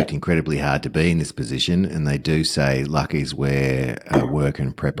you've worked incredibly hard to be in this position, and they do say luck is where work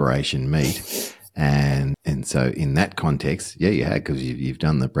and preparation meet. And so in that context, you had, because you've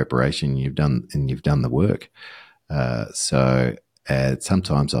done the preparation, you've done the work. So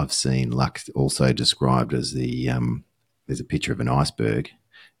sometimes I've seen luck also described as there's a picture of an iceberg,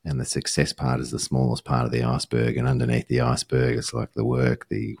 and the success part is the smallest part of the iceberg, and underneath the iceberg, it's like the work,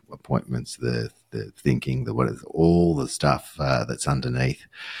 the appointments, the thinking, all the stuff that's underneath.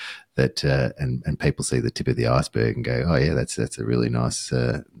 That and people see the tip of the iceberg and go, oh yeah, that's a really nice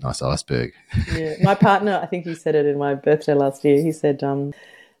iceberg. Yeah, my partner, I think he said it in my birthday last year. He said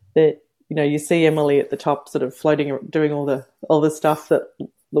that, you know, you see Emily at the top, sort of floating, doing all the stuff that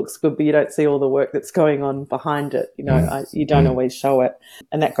looks good, but you don't see all the work that's going on behind it. You know, you don't always show it,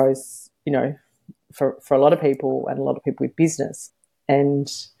 and that goes, you know, for a lot of people and a lot of people with business.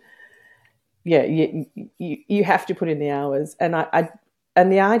 And yeah, you have to put in the hours. And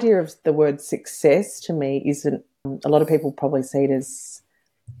the idea of the word success to me isn't. A lot of people probably see it as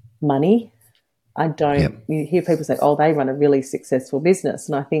money. I don't. Yep. You hear people say, "Oh, they run a really successful business,"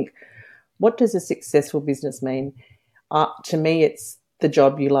 and I think, what does a successful business mean? To me, it's the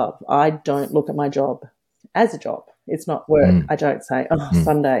job you love. I don't look at my job as a job. It's not work. I don't say,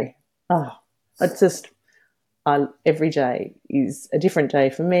 Sunday. It's just every day is a different day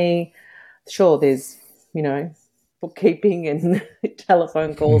for me. Sure, there's, you know, bookkeeping and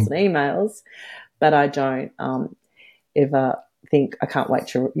telephone calls and emails, but I don't ever think I can't wait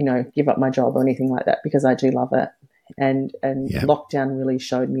to, you know, give up my job or anything like that, because I do love it. And lockdown really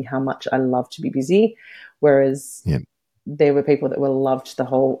showed me how much I love to be busy, whereas there were people that were loved the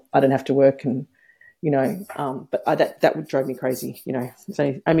whole I don't have to work, and you know, but that would drive me crazy. You know,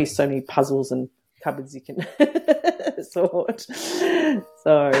 so only so many puzzles and cupboards you can sort.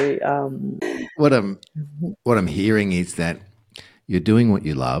 So what I'm hearing is that you're doing what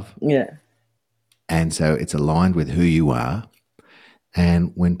you love, and so it's aligned with who you are.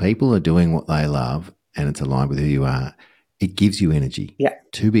 And when people are doing what they love and it's aligned with who you are, it gives you energy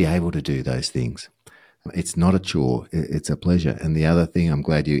to be able to do those things. It's not a chore, it's a pleasure. And the other thing, I'm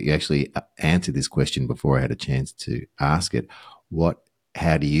glad you actually answered this question before I had a chance to ask it.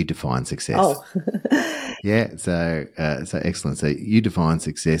 How do you define success? Oh, Yeah, so excellent. So you define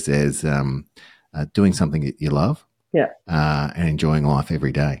success as doing something that you love yeah. and enjoying life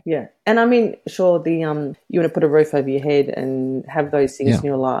every day. Yeah. And I mean, sure, you want to put a roof over your head and have those things Yeah, in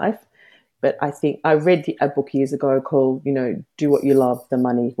your life. But I think I read a book years ago called, Do What You Love, the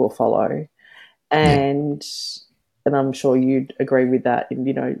Money Will Follow. yeah, And I'm sure you'd agree with that.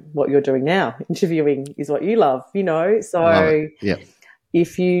 What you're doing now, interviewing, is what you love, love it. So Yeah,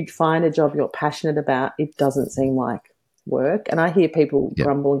 if you find a job you're passionate about, it doesn't seem like work. And I hear people yeah,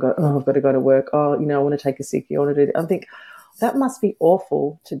 grumble and go, oh, I've got to go to work. Oh, I want to take a sickie. I want to do that. I think that must be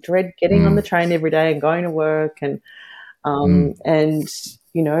awful, to dread getting on the mm, train every day and going to work mm, and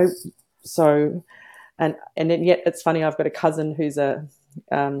so and then yet it's funny. I've got a cousin who's a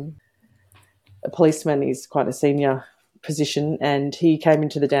policeman. He's quite a senior position, and he came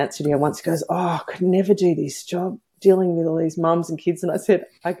into the dance studio once. He goes, "Oh, I could never do this job, dealing with all these mums and kids." And I said,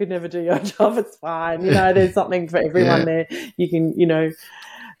 "I could never do your job. It's fine. There's something for everyone yeah, there. You can,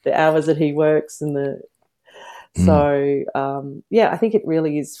 the hours that he works and the." mm, So I think it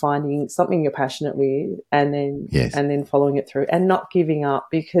really is finding something you're passionate with, and yes, then following it through, and not giving up,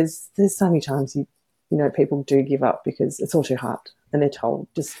 because there's so many times people do give up because it's all too hard, and they're told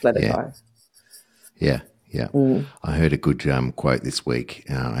just let it yeah, go. yeah, yeah. Mm. I heard a good quote this week.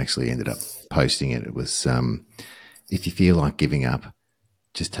 I actually ended up posting it. It was, if you feel like giving up,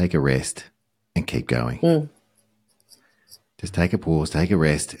 just take a rest and keep going. Mm. Just take a pause, take a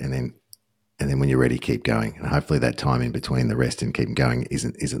rest, and then when you're ready, keep going. And hopefully that time in between the rest and keep going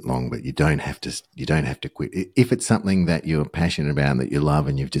isn't long. But you don't have to quit. If it's something that you're passionate about and that you love,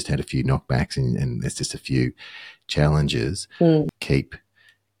 and you've just had a few knockbacks and there's just a few challenges, Mm. keep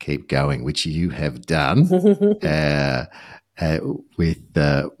going, which you have done with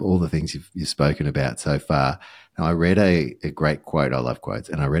all the things you've spoken about so far. Now, I read a great quote. I love quotes,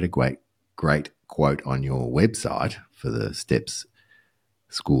 and I read a great quote on your website for the Steps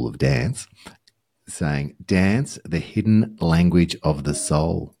School of Dance, saying, "Dance, the hidden language of the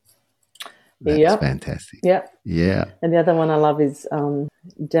soul." That's Yep. fantastic. Yep. Yeah, And the other one I love is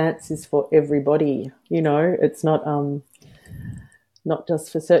dance is for everybody. It's not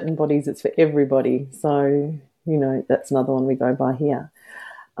just for certain bodies, it's for everybody. So, that's another one we go by here.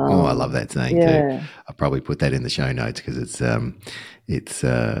 oh, I love that saying too. Yeah, I'll probably put that in the show notes because it's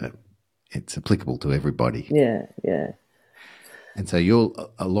it's applicable to everybody. yeah, yeah. And so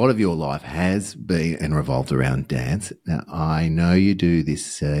a lot of your life has been and revolved around dance. Now, I know you do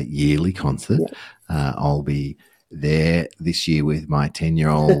this yearly concert. I'll be there this year with my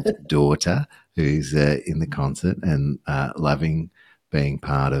 10-year-old daughter who's in the concert and loving being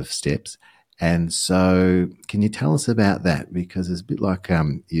part of Steps. And so can you tell us about that? Because it's a bit like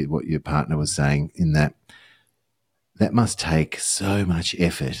what your partner was saying, in that must take so much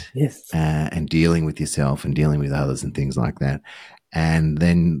effort Yes. and dealing with yourself and dealing with others and things like that. And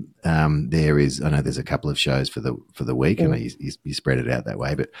then I know there's a couple of shows for the week. I know you spread it out that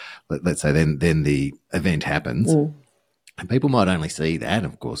way, but let's say then the event happens. And people might only see that,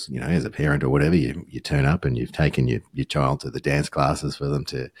 of course, as a parent or whatever, you turn up and you've taken your child to the dance classes for them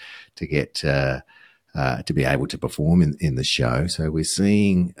to get to be able to perform in the show. So we're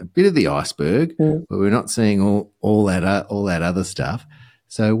seeing a bit of the iceberg, but we're not seeing all that other stuff.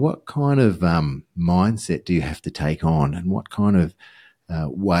 So what kind of mindset do you have to take on, and what kind of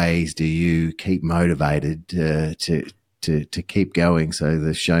ways do you keep motivated to keep going so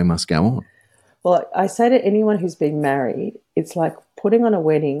the show must go on? Well, I say to anyone who's been married, it's like putting on a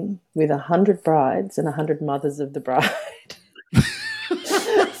wedding with 100 brides and 100 mothers of the bride.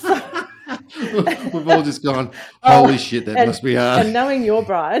 We've all just gone, holy shit, that must be hard. And knowing your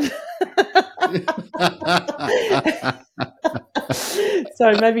bride.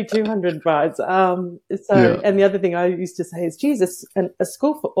 So maybe 200 brides. And the other thing I used to say is, Jesus, a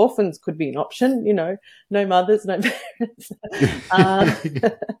school for orphans could be an option, no mothers, no parents.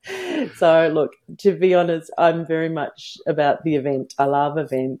 So look, to be honest, I'm very much about the event. I love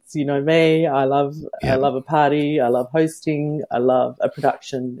events. You know me. I love a party. I love hosting. I love a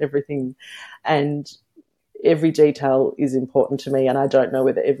production, everything. And every detail is important to me, and I don't know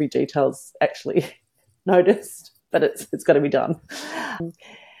whether every detail's actually noticed, but it's got to be done.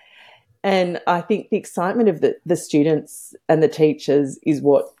 And I think the excitement of the students and the teachers is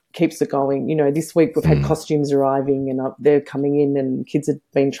what keeps it going. This week we've had costumes arriving, and they're coming in, and kids have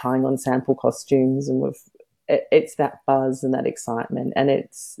been trying on sample costumes, and it's that buzz and that excitement, and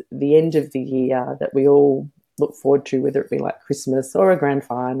it's the end of the year that we all look forward to, whether it be like Christmas or a grand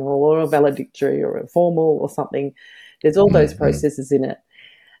final or a valedictory or a formal or something. There's all those processes in it.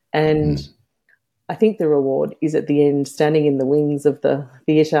 And I think the reward is at the end, standing in the wings of the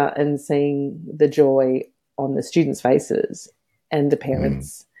theatre and seeing the joy on the students' faces and the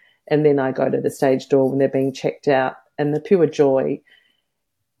parents. And then I go to the stage door when they're being checked out, and the pure joy,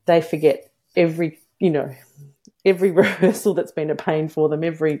 they forget every rehearsal that's been a pain for them,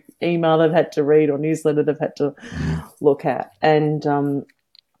 every email they've had to read or newsletter they've had to look at. And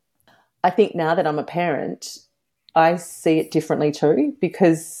I think now that I'm a parent, I see it differently too,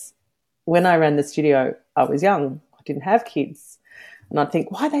 because when I ran the studio, I was young. I didn't have kids. And I'd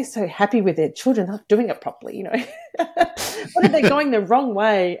think, why are they so happy with their children? They're not doing it properly, you know. What if they're going the wrong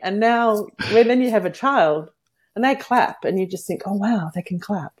way? And now then you have a child and they clap and you just think, oh, wow, they can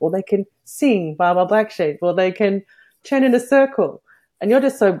clap, or they can sing Baba Black Sheep, or they can turn in a circle. And you're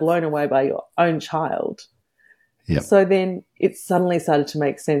just so blown away by your own child. Yep. So then it suddenly started to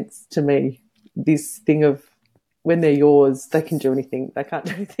make sense to me, this thing of when they're yours, they can do anything. They can't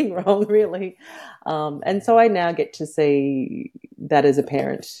do anything wrong, really. And so I now get to see that as a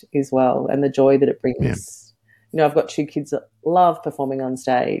parent as well, and the joy that it brings. Yeah. You know, I've got 2 kids that love performing on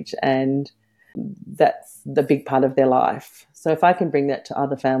stage, and that's the big part of their life. So if I can bring that to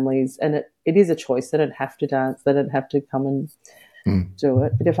other families, and it is a choice. They don't have to dance. They don't have to come and do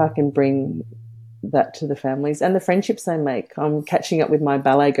it. But if I can bring that to the families and the friendships they make. I'm catching up with my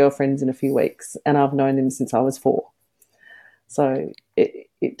ballet girlfriends in a few weeks, and I've known them since I was 4. So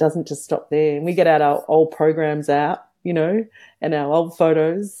it doesn't just stop there. And we get out our old programs out, you know, and our old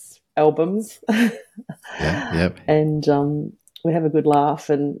photos, albums. Yep. And we have a good laugh.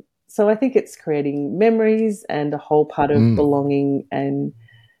 And so I think it's creating memories and a whole part of belonging, and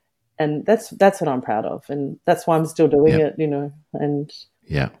that's what I'm proud of. And that's why I'm still doing it, you know, and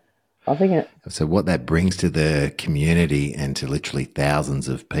loving it. So what that brings to the community and to literally thousands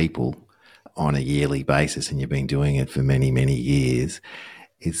of people on a yearly basis, and you've been doing it for many, many years,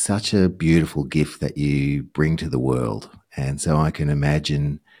 is such a beautiful gift that you bring to the world. And so I can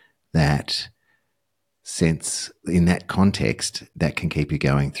imagine that sense in that context that can keep you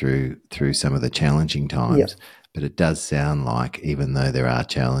going through some of the challenging times. Yep. But it does sound like, even though there are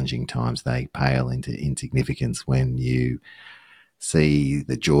challenging times, they pale into insignificance when you see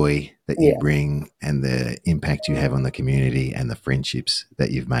the joy that you bring and the impact you have on the community and the friendships that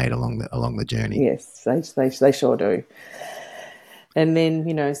you've made along the journey. Yes, they sure do. And then,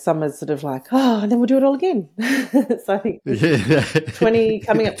 you know, some are sort of like, oh, and then we'll do it all again. So I think 20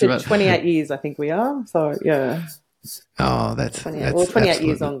 coming up to 28 years, I think we are. So yeah. Oh, that's 28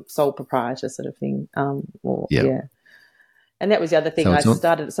 years on sole proprietor sort of thing. Yeah. And that was the other thing. I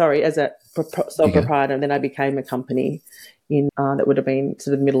started, as a sole proprietor, and then I became a company in that would have been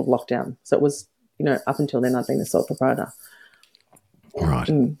sort of the middle of lockdown. So it was, you know, up until then I'd been a sole proprietor. Right.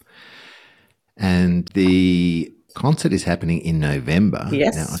 And the concert is happening in November.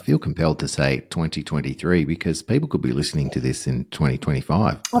 Yes. Now, I feel compelled to say 2023 because people could be listening to this in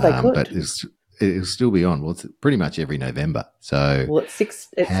 2025. Oh, they could. But it'll still be on. Well, it's pretty much every November. So, it's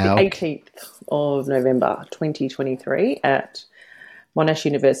the 18th of November 2023 at Monash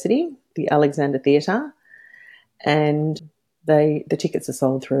University, the Alexander Theatre, and the tickets are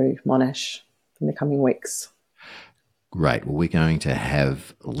sold through Monash in the coming weeks. Great. Well, we're going to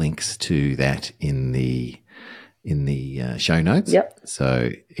have links to that in the show notes. Yep.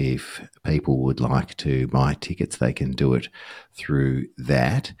 So if people would like to buy tickets, they can do it through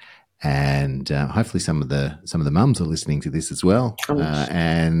that. And hopefully some of the mums are listening to this as well,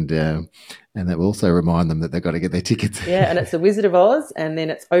 and that will also remind them that they've got to get their tickets. Yeah, and it's The Wizard of Oz, and then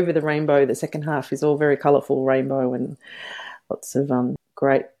it's Over the Rainbow. The second half is all very colourful rainbow and lots of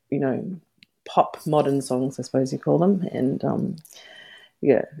great, you know, pop modern songs, I suppose you call them. And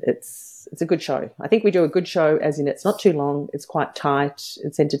it's a good show. I think we do a good show, as in it's not too long, it's quite tight,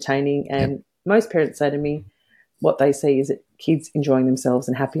 it's entertaining, and most parents say to me, what they see is that kids enjoying themselves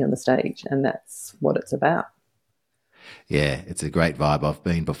and happy on the stage, and that's what it's about. Yeah, it's a great vibe. I've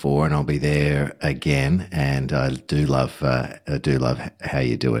been before and I'll be there again, and I do love how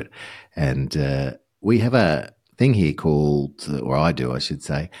you do it. And we have a thing here called, or I do, I should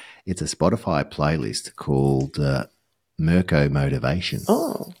say, it's a Spotify playlist called Mirko Motivation.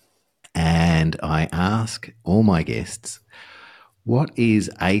 Oh. And I ask all my guests, what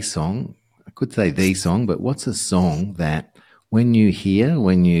is a song, I could say the song, but what's a song that when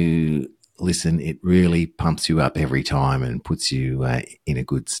you listen, it really pumps you up every time and puts you in a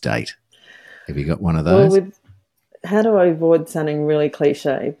good state? Have you got one of those? Well, how do I avoid sounding really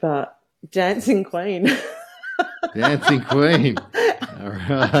cliche, but Dancing Queen. Dancing Queen. All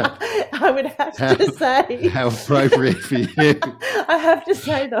right. I would have to say. How appropriate for you. I have to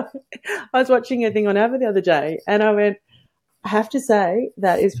say, though, I was watching a thing on ABBA the other day, and I went, I have to say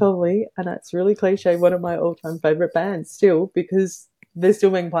that is probably, and it's really cliche, one of my all-time favourite bands still, because they're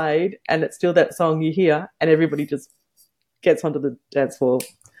still being played, and it's still that song you hear, and everybody just gets onto the dance floor.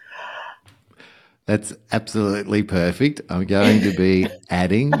 That's absolutely perfect. I'm going to be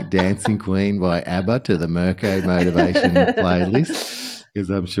adding Dancing Queen by ABBA to the Mirko Motivation playlist, because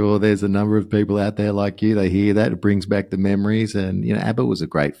I'm sure there's a number of people out there like you. They hear that, it brings back the memories. And, you know, ABBA was a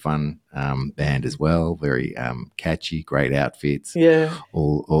great fun band as well, very catchy, great outfits,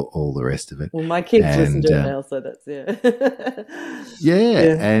 all the rest of it. Well, my kids listen to it now, so that's,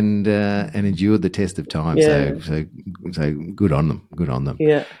 and endured the test of time. Yeah. So good on them. Good on them.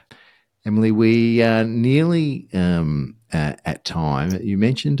 Yeah. Emily, we are nearly at time. You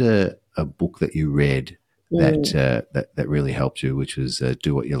mentioned a book that you read that really helped you, which was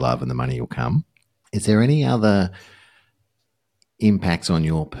Do What You Love and the Money Will Come. Is there any other impacts on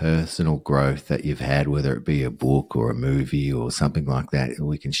your personal growth that you've had, whether it be a book or a movie or something like that,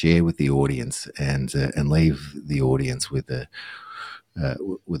 we can share with the audience and leave the audience with a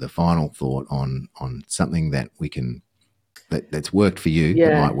final thought on something that we can that's worked for you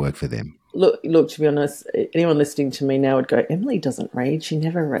that might work for them? Look, to be honest, anyone listening to me now would go, Emily doesn't read. She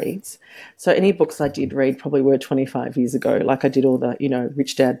never reads. So any books I did read probably were 25 years ago. Like I did all the,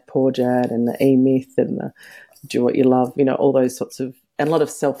 Rich Dad, Poor Dad and the E-Myth and the Do What You Love, all those sorts of, and a lot of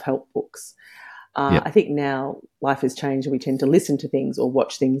self-help books. I think now life has changed and we tend to listen to things or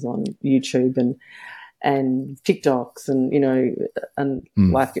watch things on YouTube and TikToks and,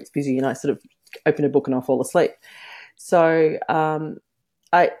 life gets busy and I sort of open a book and I fall asleep. So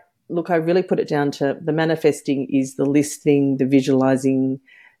I really put it down to the manifesting is the listening, the visualizing,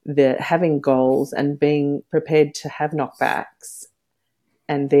 the having goals and being prepared to have knockbacks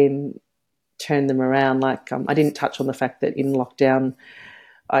and then turn them around. Like I didn't touch on the fact that in lockdown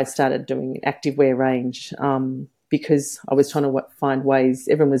I started doing an activewear range because I was trying to find ways.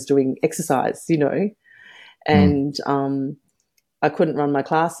 Everyone was doing exercise, and I couldn't run my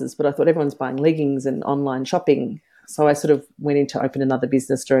classes, but I thought everyone's buying leggings and online shopping. So I sort of went in to open another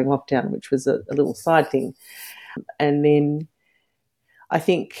business during lockdown, which was a little side thing. And then I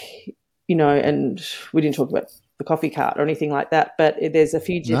think, and we didn't talk about the coffee cart or anything like that, but there's a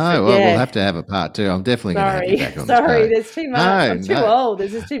few different... No, well, we'll have to have a part two. I'm definitely going to have you back on the show. Sorry, there's too much. I'm too old.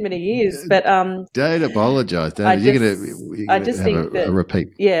 There's just too many years. But don't apologise. You're going to have a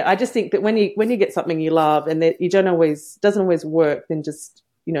repeat. Yeah, I just think that when you get something you love and that you doesn't always work, then just...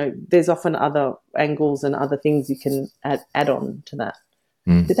 there's often other angles and other things you can add on to that.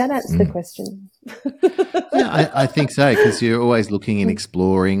 Did that answer the question? Yeah, I think so, because you're always looking and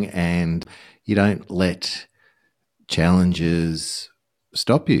exploring and you don't let challenges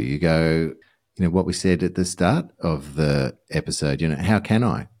stop you. You go, what we said at the start of the episode, how can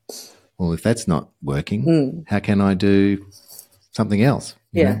I? Well, if that's not working, how can I do something else?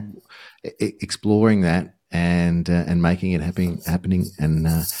 Exploring that. And making it happening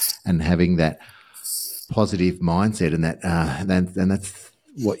and having that positive mindset and that's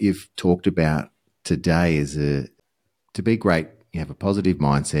what you've talked about today is to be great. You have a positive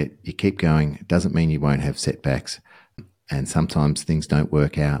mindset. You keep going. It doesn't mean you won't have setbacks, and sometimes things don't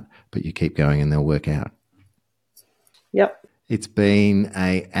work out, but you keep going and they'll work out. Yep. It's been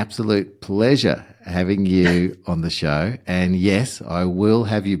an absolute pleasure having you on the show. And yes, I will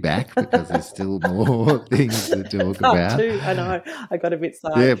have you back because there's still more things to talk about. Part two, I know. I got a bit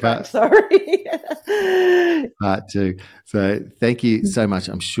sidetracked. Sorry. Part two. So thank you so much.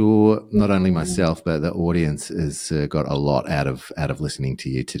 I'm sure not only myself, but the audience has got a lot out of listening to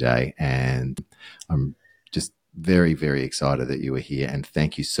you today. And I'm just very, very excited that you were here. And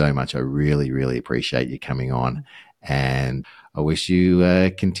thank you so much. I really, really appreciate you coming on. And I wish you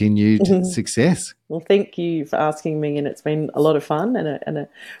continued success. Well, thank you for asking me, and it's been a lot of fun and it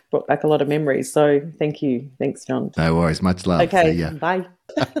brought back a lot of memories. So thank you. Thanks, John. No worries. Much love. Okay, bye.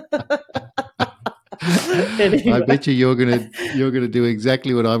 Anyway. I bet you're gonna do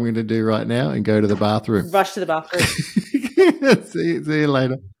exactly what I'm going to do right now and go to the bathroom. Rush to the bathroom. See you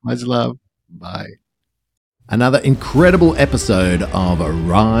later. Much love. Bye. Another incredible episode of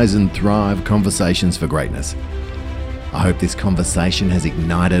Rise and Thrive Conversations for Greatness. I hope this conversation has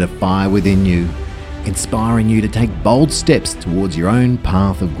ignited a fire within you, inspiring you to take bold steps towards your own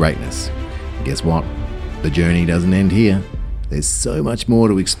path of greatness. And guess what? The journey doesn't end here. There's so much more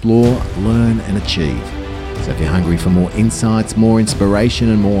to explore, learn, and achieve. So if you're hungry for more insights, more inspiration,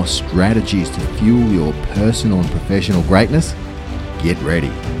 and more strategies to fuel your personal and professional greatness, get ready,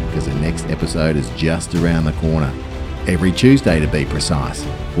 because the next episode is just around the corner. every Tuesday to be precise,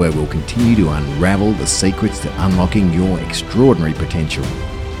 where we'll continue to unravel the secrets to unlocking your extraordinary potential.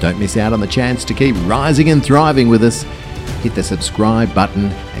 Don't miss out on the chance to keep rising and thriving with us. Hit the subscribe button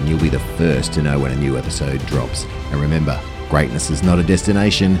and you'll be the first to know when a new episode drops. And remember, greatness is not a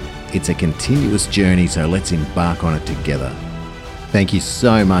destination, it's a continuous journey, so let's embark on it together. Thank you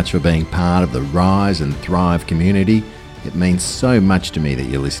so much for being part of the Rise and Thrive community. It means so much to me that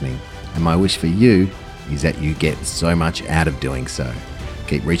you're listening. And my wish for you is that you get so much out of doing so.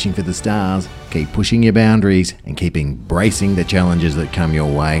 Keep reaching for the stars, keep pushing your boundaries, and keep embracing the challenges that come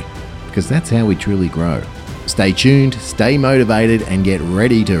your way, because that's how we truly grow. Stay tuned, stay motivated, and get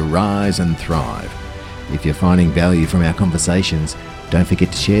ready to rise and thrive. If you're finding value from our conversations, don't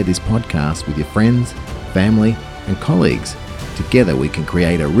forget to share this podcast with your friends, family, and colleagues. Together we can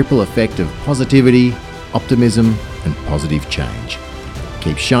create a ripple effect of positivity, optimism, and positive change.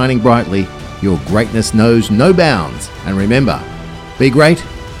 Keep shining brightly. Your greatness knows no bounds. And remember, be great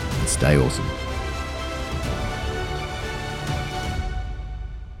and stay awesome.